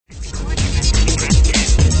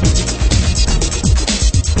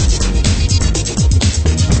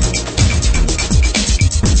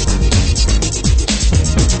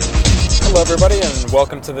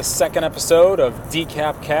welcome to the second episode of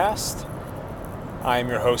Decap Cast. I'm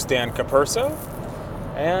your host, Dan Capurso,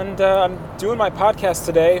 and I'm doing my podcast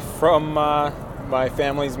today from my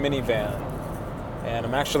family's minivan. And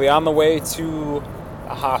I'm actually on the way to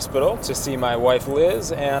a hospital to see my wife,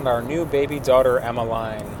 Liz, and our new baby daughter,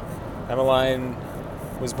 Emmeline. Emmeline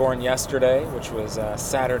was born yesterday, which was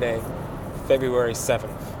Saturday, February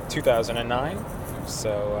 7th, 2009.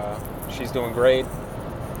 So she's doing great.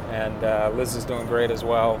 And Liz is doing great as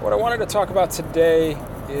well. What I wanted to talk about today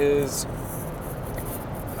is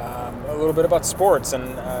a little bit about sports. And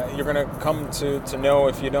you're going to come to know,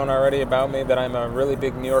 if you don't already, about me, that I'm a really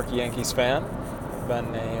big New York Yankees fan. I've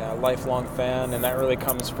been a lifelong fan, and that really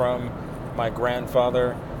comes from my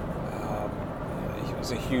grandfather. He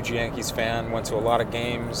was a huge Yankees fan, went to a lot of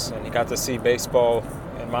games, and he got to see baseball,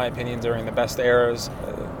 in my opinion, during the best eras.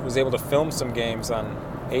 Was able to film some games on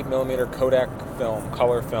 8mm Kodak film,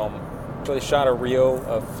 color film. Actually shot a reel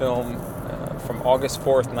of film from August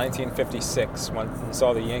 4th, 1956, when I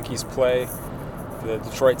saw the Yankees play the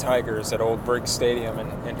Detroit Tigers at Old Briggs Stadium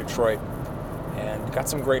in Detroit. And got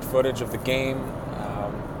some great footage of the game.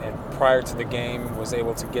 And prior to the game, was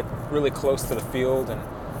able to get really close to the field and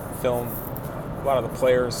film a lot of the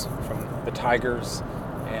players from the Tigers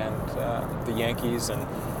and the Yankees. And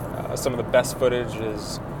some of the best footage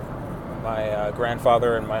is my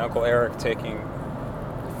grandfather and my Uncle Eric taking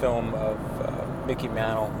film of Mickey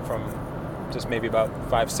Mantle from just maybe about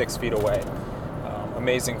 5-6 feet away.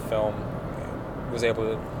 Amazing film. Was able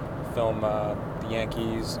to film the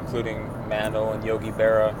Yankees, including Mantle and Yogi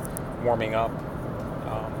Berra, warming up.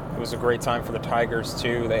 It was a great time for the Tigers,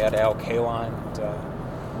 too. They had Al Kaline,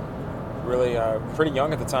 really pretty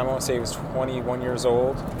young at the time. I want to say he was 21 years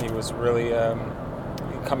old. He was really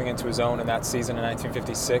coming into his own in that season in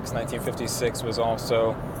 1956. 1956 was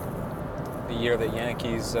also the year that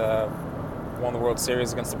Yankees won the World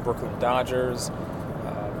Series against the Brooklyn Dodgers.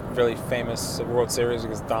 Really famous World Series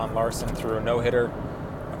because Don Larson threw a no-hitter,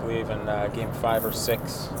 I believe, in Game 5 or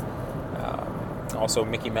 6. Also,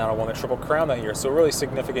 Mickey Mantle won the Triple Crown that year, so a really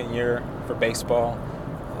significant year for baseball.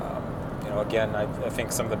 Again, I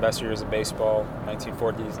think some of the best years of baseball,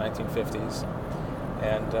 1940s, 1950s.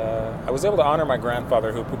 And I was able to honor my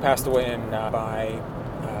grandfather, who passed away by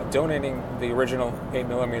donating the original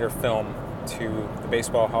 8mm film to the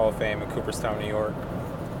Baseball Hall of Fame in Cooperstown, New York.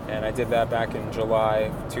 And I did that back in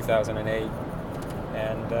July 2008.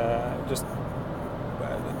 And just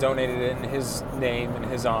donated it in his name, in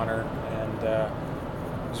his honor. And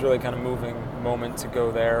it was really kind of moving moment to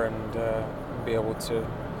go there and be able to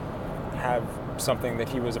have something that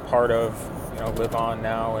he was a part of, live on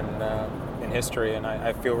now in history. And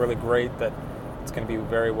I feel really great that it's going to be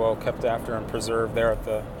very well kept after and preserved there at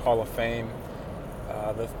the Hall of Fame.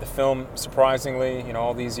 The film, surprisingly,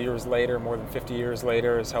 all these years later, more than 50 years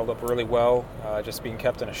later, has held up really well, just being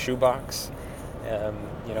kept in a shoebox,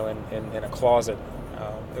 in a closet.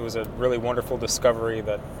 It was a really wonderful discovery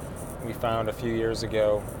that we found a few years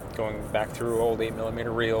ago, going back through old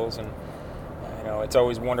 8mm reels. And it's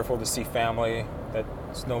always wonderful to see family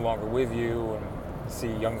that's no longer with you, and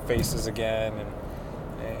see young faces again,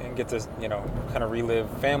 and get to kind of relive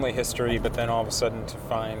family history, but then all of a sudden to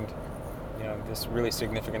find this really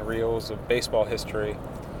significant reels of baseball history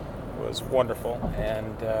was wonderful.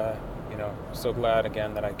 And so glad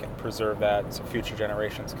again that I can preserve that so future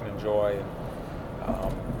generations can enjoy.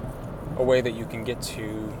 And a way that you can get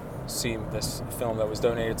to see this film that was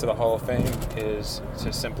donated to the Hall of Fame is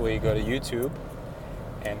to simply go to YouTube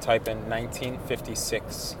and type in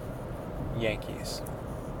 1956 Yankees.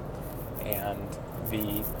 And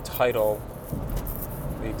the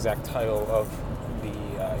exact title of the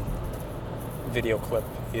video clip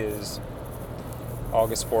is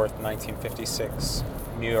August 4th, 1956,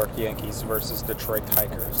 New York Yankees versus Detroit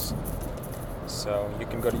Tigers. So you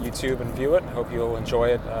can go to YouTube and view it. I hope you'll enjoy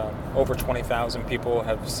it. Over 20,000 people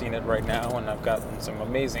have seen it right now, and I've gotten some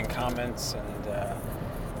amazing comments and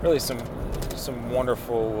really some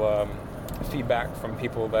wonderful feedback from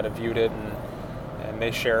people that have viewed it, and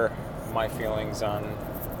they share my feelings on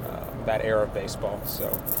that era of baseball.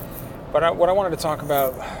 But what I wanted to talk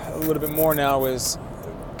about a little bit more now is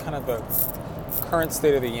kind of the current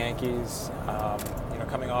state of the Yankees.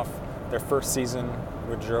 Coming off their first season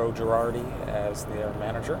with Joe Girardi as their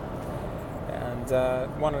manager, and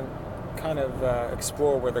want to kind of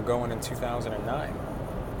explore where they're going in 2009.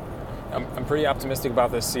 I'm pretty optimistic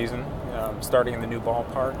about this season, starting in the new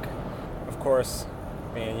ballpark. Of course,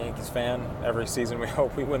 being a Yankees fan, every season we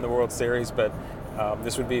hope we win the World Series, but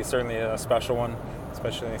this would be certainly a special one,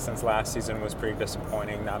 especially since last season was pretty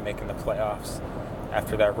disappointing, not making the playoffs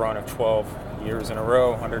after that run of 12 years in a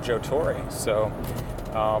row under Joe Torre. So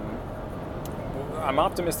I'm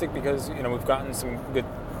optimistic because we've gotten some good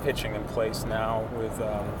pitching in place now with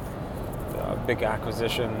big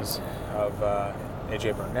acquisitions of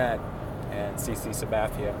AJ Burnett and CC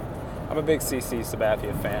Sabathia. I'm a big CC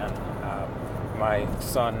Sabathia fan. My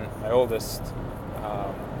son, my oldest,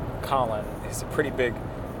 Colin, is a pretty big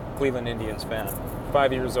Cleveland Indians fan.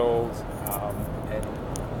 5 years old, and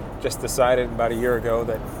just decided about a year ago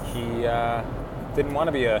that he didn't want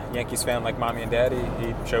to be a Yankees fan like Mommy and Daddy.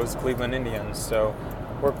 He chose Cleveland Indians. So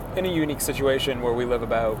we're in a unique situation where we live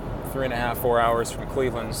about 3.5, 4 hours from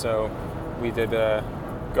Cleveland. So we did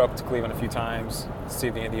go up to Cleveland a few times to see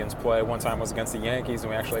the Indians play. One time was against the Yankees, and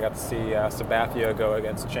we actually got to see Sabathia go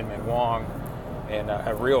against Chien-Ming Wang in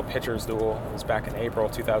a real pitcher's duel. It was back in April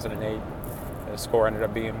 2008. The score ended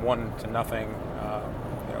up being 1-0,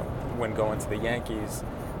 win going to the Yankees.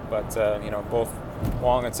 But both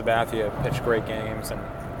Wang and Sabathia pitched great games, and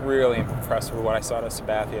really impressed with what I saw to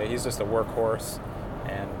Sabathia. He's just a workhorse,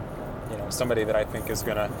 and somebody that I think is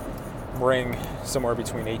going to bring somewhere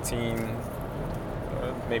between 18,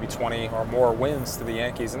 maybe 20 or more wins to the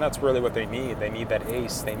Yankees, and that's really what they need. They need that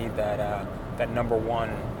ace. They need that number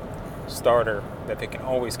one starter that they can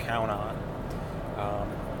always count on.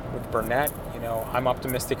 With Burnett, I'm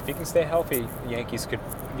optimistic. If he can stay healthy, the Yankees could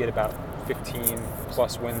get about 15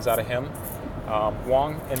 plus wins out of him.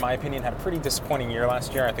 Wang, in my opinion, had a pretty disappointing year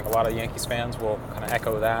last year. I think a lot of Yankees fans will kind of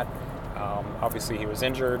echo that. Obviously, he was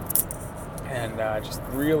injured and just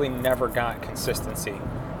really never got consistency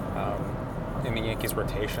in the Yankees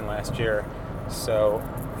rotation last year. So,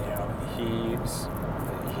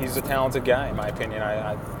 he's a talented guy, in my opinion.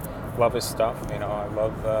 I love his stuff. I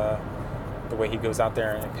love the way he goes out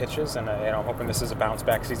there and pitches, and I'm hoping this is a bounce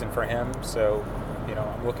back season for him. So,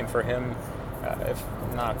 I'm looking for him, if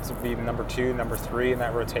not to be number 2, number 3 in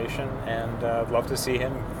that rotation, and I'd love to see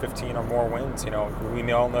him 15 or more wins.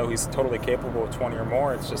 We all know he's totally capable of 20 or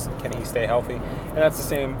more. It's just, can he stay healthy? And that's the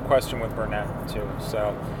same question with Burnett too.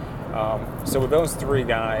 So, with those 3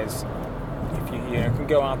 guys, if you can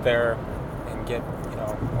go out there and get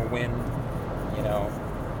a win,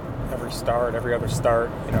 every other start,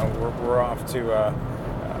 we're off to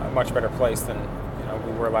a much better place than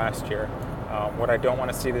we were last year. What I don't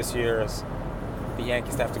want to see this year is the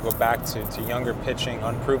Yankees have to go back to younger pitching,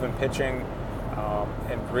 unproven pitching,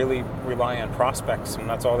 and really rely on prospects, and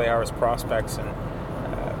that's all they are, is prospects, and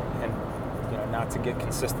not to get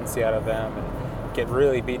consistency out of them and get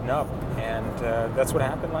really beaten up. And that's what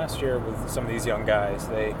happened last year with some of these young guys.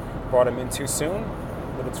 They brought them in too soon,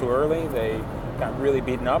 a little too early. They got really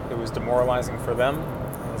beaten up. It was demoralizing for them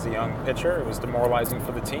as a young pitcher. It was demoralizing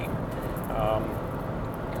for the team.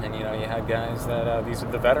 And then, you had guys that these are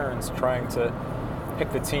the veterans trying to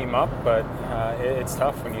pick the team up, but it's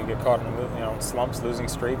tough when you get caught in slumps, losing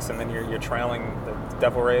streaks, and then you're trailing the the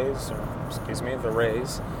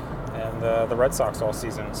Rays, and the Red Sox all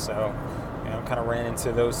season. So, kind of ran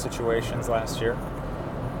into those situations last year.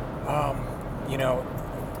 The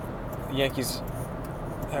Yankees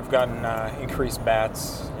have gotten increased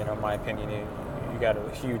bats. In my opinion, you got a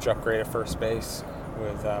huge upgrade at first base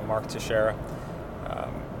with Mark Teixeira.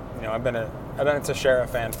 I've been a Teixeira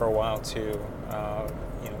fan for a while too.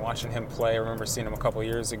 Watching him play, I remember seeing him a couple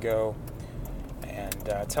years ago, and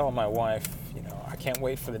telling my wife, I can't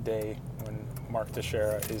wait for the day when Mark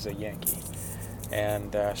Teixeira is a Yankee.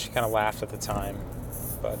 And she kind of laughed at the time,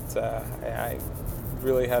 but I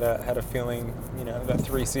really had a feeling, that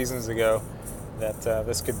 3 seasons ago, that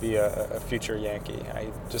this could be a future Yankee.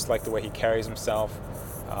 I just like the way he carries himself.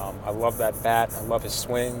 I love that bat. I love his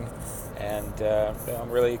swing. And I'm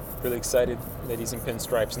really, really excited that he's in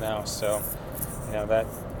pinstripes now. So,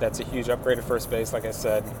 that's a huge upgrade at first base. Like I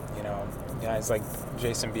said, guys like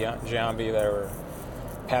Jason Giambi that were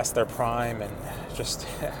past their prime, and just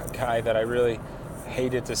a guy that I really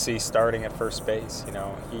hated to see starting at first base.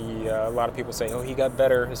 A lot of people say, he got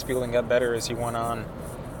better. His fielding got better as he went on,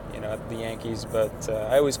 at the Yankees. But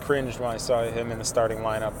I always cringed when I saw him in the starting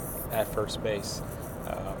lineup at first base.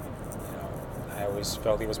 I always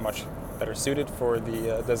felt he was much better suited for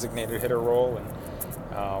the designated hitter role, and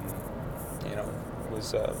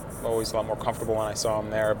was always a lot more comfortable when I saw him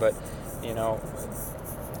there. But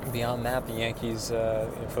beyond that, the Yankees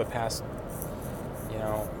for the past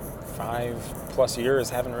 5+ years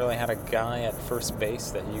haven't really had a guy at first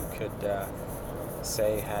base that you could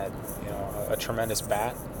say had a tremendous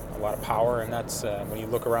bat, a lot of power, and that's when you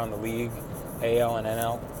look around the league, AL and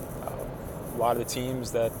NL, a lot of the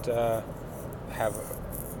teams that have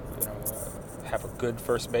a good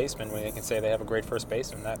first baseman, when they can say they have a great first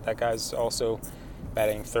baseman, that guy's also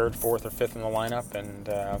batting third, fourth, or fifth in the lineup, and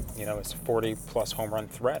is a 40-plus home run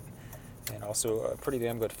threat, and also a pretty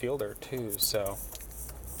damn good fielder too. So,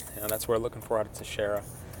 that's what we're looking for out of Teixeira.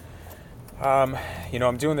 I'm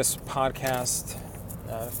doing this podcast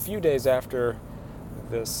a few days after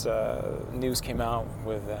this news came out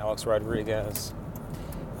with Alex Rodriguez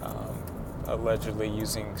allegedly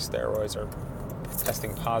using steroids, or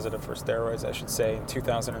testing positive for steroids, I should say, in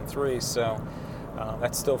 2003. So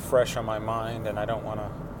that's still fresh on my mind, and I don't want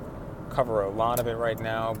to cover a lot of it right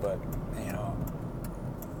now, but,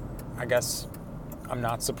 I guess I'm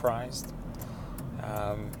not surprised.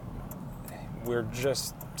 We're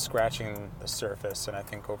just scratching the surface, and I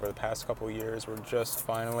think over the past couple of years, we're just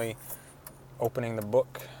finally opening the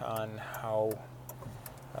book on how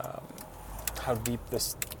deep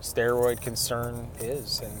this steroid concern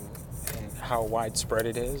is, and how widespread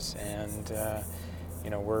it is, and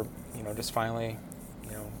we're just finally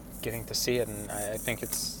getting to see it, and I think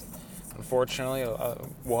it's unfortunately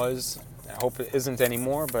was, I hope it isn't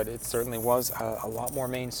anymore, but it certainly was a lot more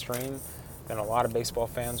mainstream than a lot of baseball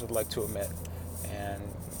fans would like to admit. And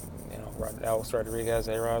Alex Rodriguez,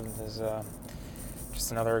 A-Rod, is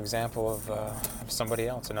just another example of somebody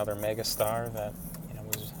else, another mega star that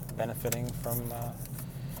was benefiting from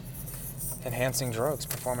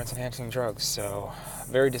performance enhancing drugs. So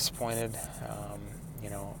very disappointed.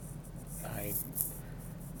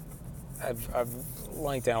 I've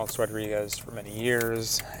liked Alex Rodriguez for many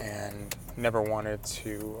years and never wanted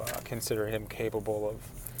to consider him capable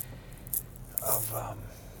of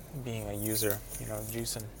being a user,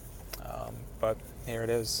 juicing. But here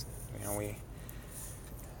it is. We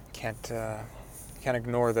can't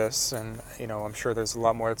ignore this, and I'm sure there's a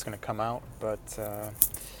lot more that's going to come out, but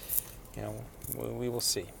we will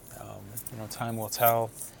see. Time will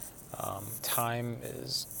tell. Time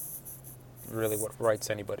is really what writes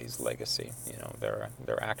anybody's legacy.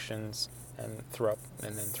 Their actions, and throughout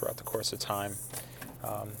the course of time,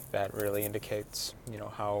 that really indicates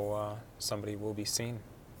how somebody will be seen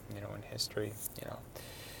in history.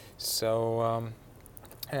 So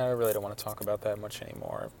I really don't want to talk about that much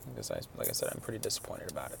anymore, because like I said, I'm pretty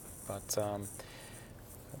disappointed about it. But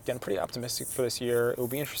again, pretty optimistic for this year. It will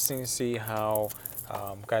be interesting to see how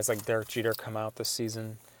guys like Derek Jeter come out this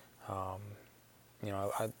season. I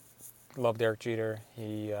love Derek Jeter.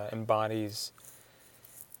 He embodies,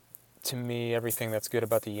 to me, everything that's good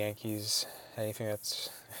about the Yankees. Anything that's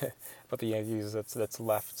about the Yankees that's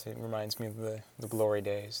left. It reminds me of the glory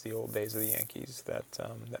days, the old days of the Yankees. That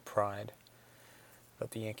pride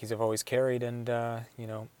that the Yankees have always carried, and I'm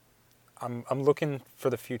looking for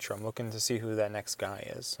the future. I'm looking to see who that next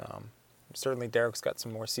guy is. Certainly, Derek's got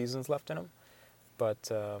some more seasons left in him,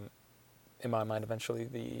 but in my mind, eventually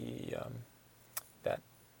that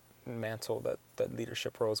mantle, that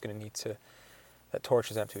leadership role is going to need to, that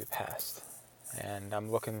torch is have to be passed. And I'm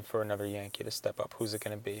looking for another Yankee to step up. Who's it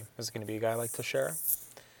going to be? Is it going to be a guy like Teixeira?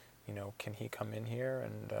 Can he come in here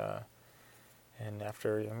and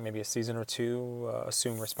after maybe a season or two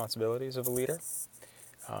assume responsibilities of a leader?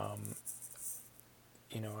 I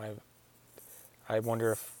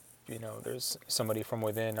wonder if there's somebody from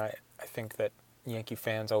within. I think that Yankee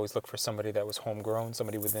fans always look for somebody that was homegrown,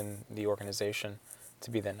 somebody within the organization to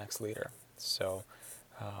be the next leader. So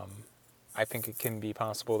I think it can be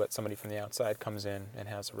possible that somebody from the outside comes in and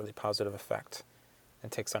has a really positive effect and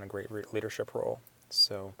takes on a great leadership role.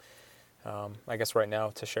 So I guess right now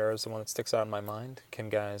Teixeira is the one that sticks out in my mind. Can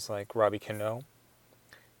guys like Robbie Cano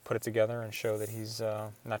put it together and show that he's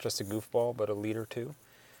not just a goofball, but a leader too?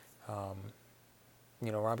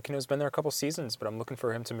 Robbie Cano's been there a couple seasons, but I'm looking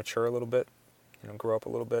for him to mature a little bit, grow up a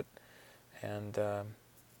little bit, and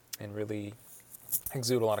really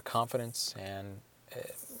exude a lot of confidence and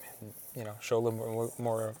show a little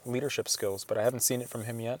more leadership skills. But I haven't seen it from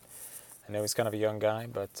him yet. I know he's kind of a young guy,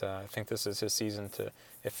 but I think this is his season to,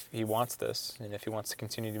 if he wants this, and if he wants to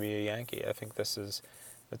continue to be a Yankee, I think this is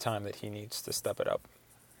the time that he needs to step it up.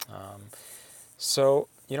 So,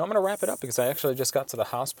 I'm going to wrap it up because I actually just got to the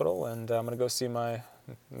hospital, and I'm going to go see my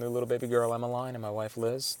new little baby girl, Emmeline, and my wife,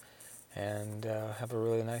 Liz, and have a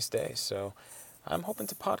really nice day. So I'm hoping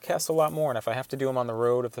to podcast a lot more, and if I have to do them on the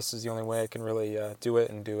road, if this is the only way I can really do it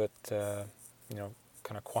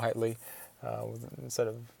kind of quietly, instead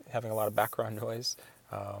of having a lot of background noise,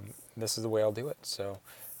 this is the way I'll do it. So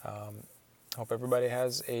hope everybody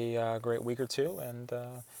has a great week or two, and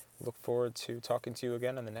look forward to talking to you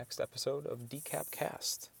again in the next episode of Decap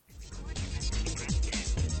Cast.